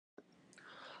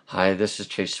Hi, this is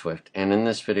Chase Swift, and in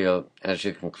this video, as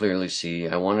you can clearly see,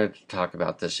 I wanted to talk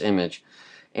about this image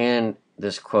and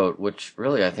this quote, which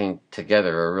really I think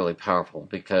together are really powerful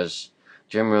because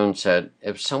Jim Rohn said,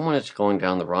 if someone is going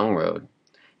down the wrong road,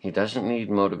 he doesn't need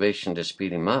motivation to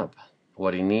speed him up.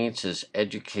 What he needs is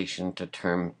education to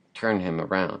turn him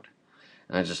around.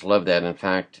 And I just love that. In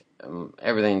fact,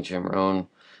 everything Jim Rohn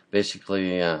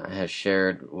basically has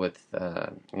shared with,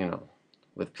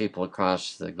 with people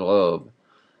across the globe,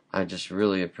 I just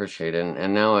really appreciate it.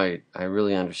 And now I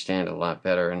really understand it a lot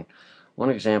better. And one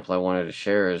example I wanted to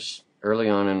share is early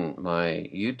on in my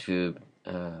YouTube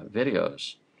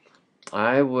videos,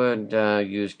 I would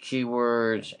use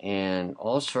keywords and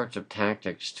all sorts of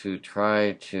tactics to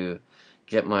try to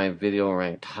get my video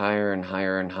ranked higher and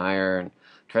higher and higher and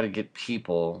try to get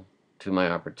people to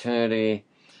my opportunity.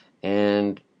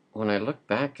 And when I look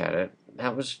back at it,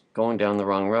 that was going down the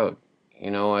wrong road.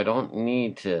 I don't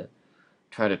need to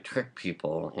try to trick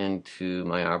people into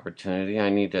my opportunity. I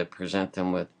need to present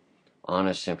them with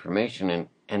honest information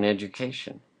and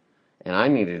education. And I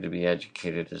needed to be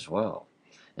educated as well.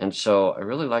 And so I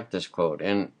really like this quote.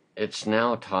 And it's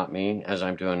now taught me, as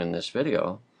I'm doing in this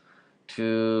video,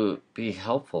 to be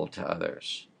helpful to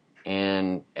others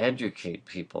and educate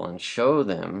people and show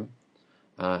them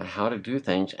how to do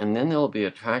things. And then they'll be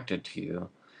attracted to you,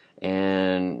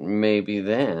 and maybe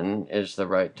then is the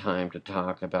right time to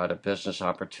talk about a business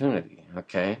opportunity,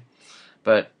 okay?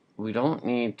 But we don't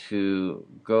need to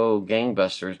go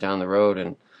gangbusters down the road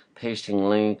and pasting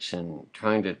links and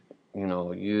trying to,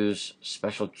 use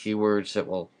special keywords that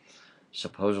will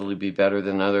supposedly be better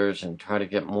than others and try to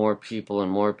get more people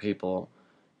and more people.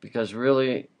 Because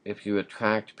really, if you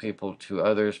attract people to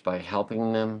others by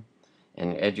helping them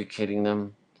and educating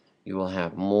them, you will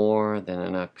have more than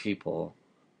enough people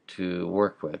to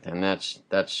work with. And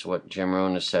that's what Jim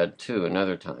Rohn has said too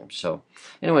another time. So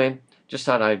anyway, just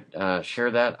thought I'd share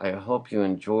that. I hope you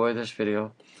enjoy this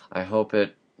video. I hope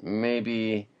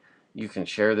maybe you can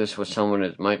share this with someone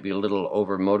that might be a little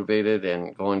over motivated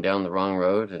and going down the wrong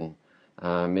road,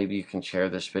 and maybe you can share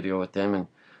this video with them and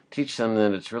teach them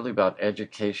that it's really about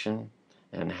education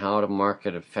and how to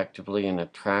market effectively and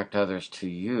attract others to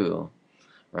you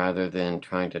rather than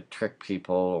trying to trick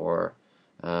people or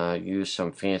use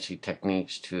some fancy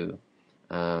techniques to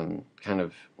kind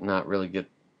of not really get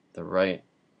the right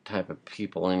type of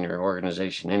people in your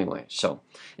organization anyway. So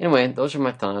anyway, those are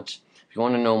my thoughts. If you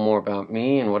want to know more about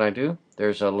me and what I do,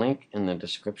 there's a link in the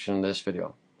description of this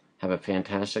video. Have a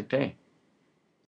fantastic day.